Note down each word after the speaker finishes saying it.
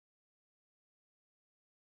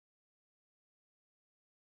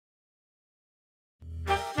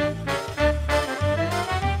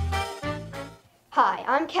Hi,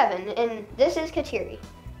 I'm Kevin, and this is Kateri.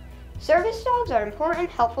 Service dogs are important,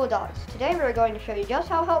 helpful dogs. Today we're going to show you just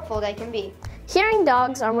how helpful they can be. Hearing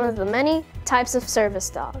dogs are one of the many types of service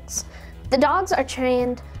dogs. The dogs are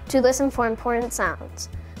trained to listen for important sounds.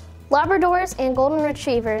 Labradors and Golden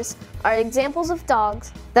Retrievers are examples of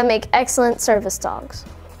dogs that make excellent service dogs.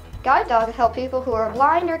 Guide dogs help people who are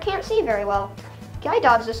blind or can't see very well. Guide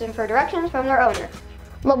dogs listen for directions from their owner.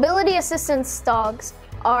 Mobility assistance dogs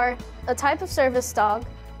are a type of service dog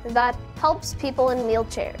that helps people in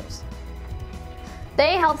wheelchairs.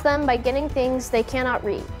 They help them by getting things they cannot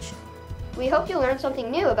reach. We hope you learned something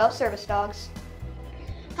new about service dogs.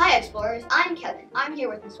 Hi Explorers, I'm Kevin. I'm here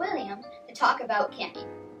with Miss Williams to talk about Candy.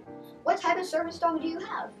 What type of service dog do you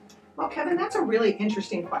have? Well, Kevin, that's a really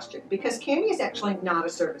interesting question because Cammy is actually not a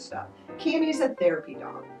service dog. Cammy is a therapy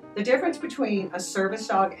dog. The difference between a service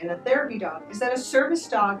dog and a therapy dog is that a service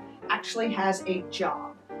dog actually has a job.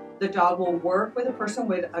 The dog will work with a person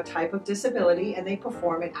with a type of disability and they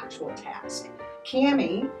perform an actual task.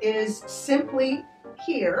 Cammy is simply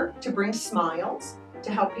here to bring smiles,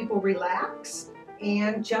 to help people relax,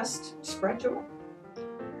 and just spread joy.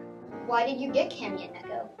 Why did you get Cammy and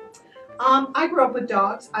Neko? I grew up with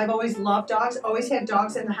dogs. I've always loved dogs, always had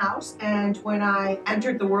dogs in the house, and when I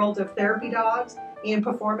entered the world of therapy dogs and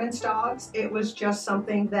performance dogs, it was just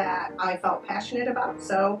something that I felt passionate about,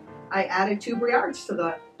 so I added 2 Briards to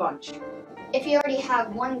the bunch. If you already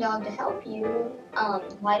have one dog to help you,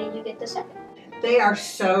 why did you get the second? They are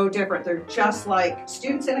so different. They're just like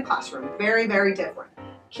students in a classroom, very, very different.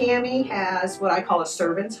 Cammy has what I call a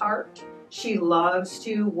servant's heart. She loves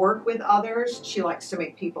to work with others. She likes to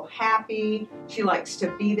make people happy. She likes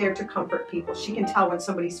to be there to comfort people. She can tell when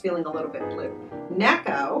somebody's feeling a little bit blue.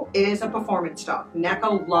 Neko is a performance dog.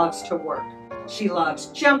 Neko loves to work. She loves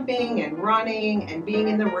jumping and running and being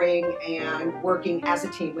in the ring and working as a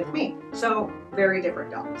team with me. So very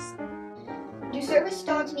different dogs. Do service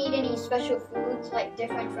dogs need any special foods, like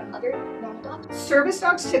different from other normal dogs? Service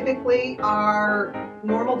dogs typically are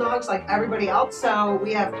normal dogs like everybody else, so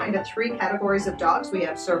we have kind of 3 categories of dogs. We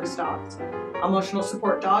have service dogs, emotional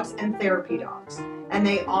support dogs, and therapy dogs. And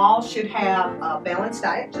they all should have a balanced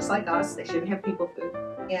diet, just like us. They shouldn't have people food.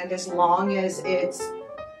 And as long as it's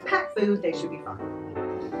pet food, they should be fine.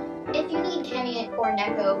 If you need Cammy or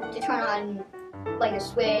Neko to turn on like a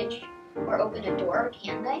switch or open a door,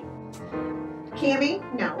 can they? Cammy,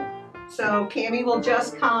 no. So Cammy will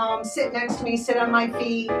just come, sit next to me, sit on my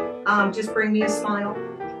feet, just bring me a smile.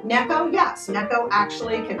 Neko, yes. Neko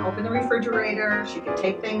actually can open the refrigerator. She can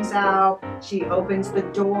take things out. She opens the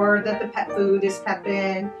door that the pet food is kept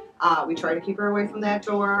in. We try to keep her away from that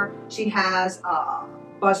door. She has a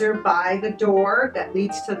buzzer by the door that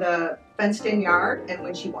leads to the fenced-in yard, and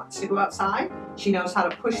when she wants to go outside, she knows how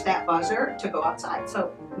to push that buzzer to go outside.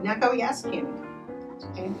 So Neko, yes. Cammy, no.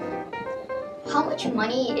 Okay. How much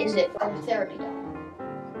money is it for a therapy dog?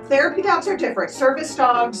 Therapy dogs are different. Service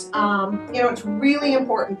dogs, it's really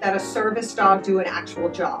important that a service dog do an actual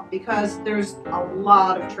job because there's a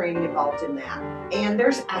lot of training involved in that. And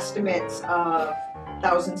there's estimates of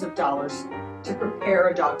thousands of dollars to prepare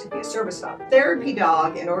a dog to be a service dog. Therapy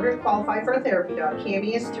dog, in order to qualify for a therapy dog,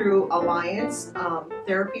 Cammy is through Alliance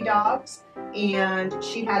Therapy Dogs, and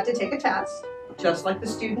she had to take a test. Just like the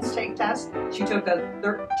students take tests, she took a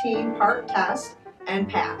 13-part test and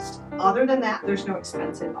passed. Other than that, there's no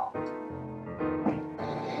expense involved.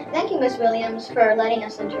 Thank you, Miss Williams, for letting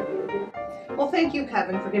us interview you. Well, thank you,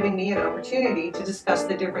 Kevin, for giving me an opportunity to discuss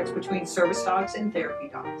the difference between service dogs and therapy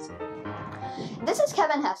dogs. This is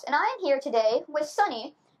Kevin Hess, and I am here today with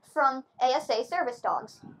Sunny from ASA Service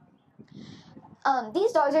Dogs.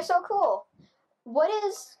 These dogs are so cool. What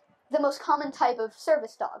is the most common type of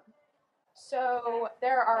service dog? So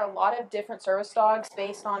there are a lot of different service dogs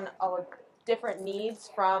based on different needs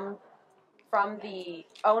from the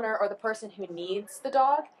owner or the person who needs the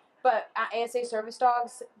dog. But at ASA Service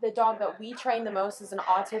Dogs, the dog that we train the most is an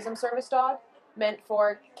autism service dog, meant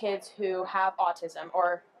for kids who have autism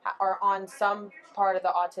or are on some part of the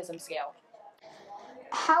autism scale.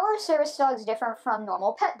 How are service dogs different from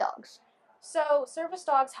normal pet dogs? So service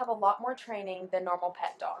dogs have a lot more training than normal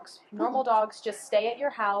pet dogs. Normal dogs just stay at your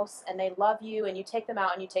house and they love you and you take them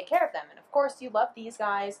out and you take care of them. And of course you love these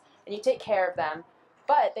guys and you take care of them,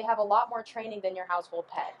 but they have a lot more training than your household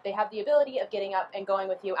pet. They have the ability of getting up and going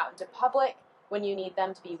with you out into public when you need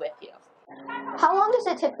them to be with you. How long does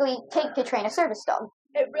it typically take to train a service dog?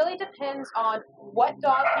 It really depends on what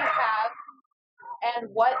dog you have and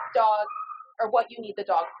what you need the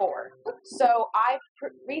dog for. So I've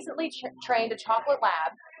recently trained a chocolate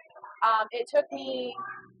lab. It took me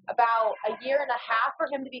about a year and a half for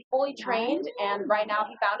him to be fully trained, and right now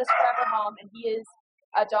he found his forever home, and he is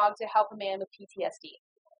a dog to help a man with PTSD.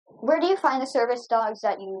 Where do you find the service dogs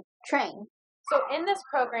that you train? So in this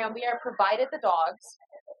program, we are provided the dogs.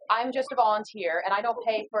 I'm just a volunteer, and I don't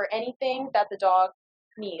pay for anything that the dog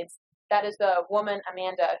needs. That is the woman,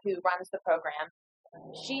 Amanda, who runs the program.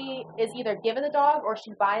 She is either given the dog or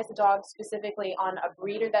she buys the dog specifically on a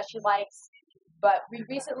breeder that she likes. But we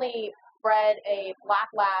recently bred a black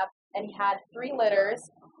lab, and he had 3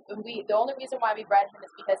 litters. The only reason why we bred him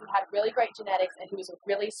is because he had really great genetics and he was a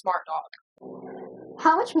really smart dog.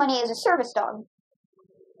 How much money is a service dog?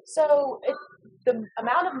 So the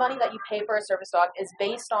amount of money that you pay for a service dog is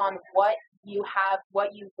based on what you have,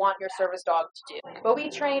 what you want your service dog to do. But we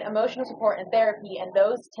train emotional support and therapy, and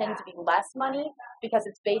those tend to be less money because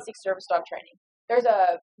it's basic service dog training. There's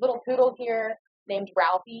a little poodle here named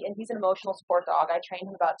Ralphie, and he's an emotional support dog. I trained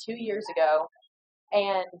him about 2 years ago,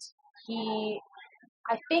 and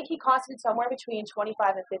I think he costed somewhere between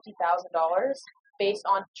 $25,000 and $50,000 based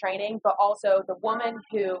on training, but also the woman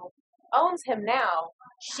who owns him now,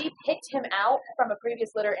 she picked him out from a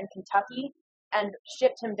previous litter in Kentucky and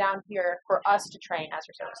shipped him down here for us to train as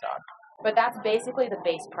her service dog. But that's basically the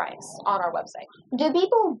base price on our website. Do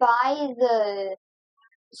people buy the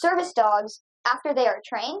service dogs after they are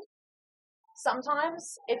trained?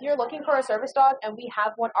 Sometimes, if you're looking for a service dog and we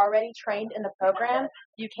have one already trained in the program,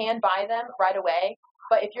 you can buy them right away.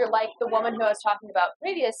 But if you're like the woman who I was talking about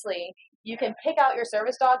previously, you can pick out your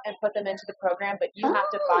service dog and put them into the program, but you have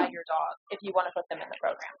to buy your dog if you want to put them in the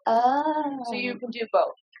program. Oh. So you can do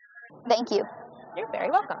both. Thank you. You're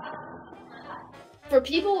very welcome. For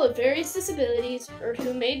people with various disabilities or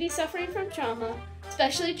who may be suffering from trauma,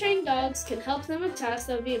 specially trained dogs can help them with tasks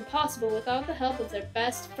that would be impossible without the help of their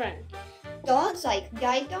best friend. Dogs like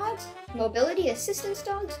guide dogs, mobility assistance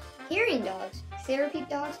dogs, hearing dogs, therapy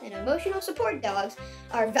dogs, and emotional support dogs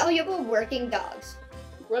are valuable working dogs.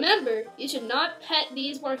 Remember, you should not pet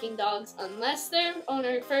these working dogs unless their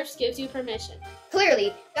owner first gives you permission.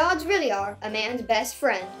 Clearly, dogs really are a man's best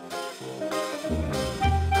friend.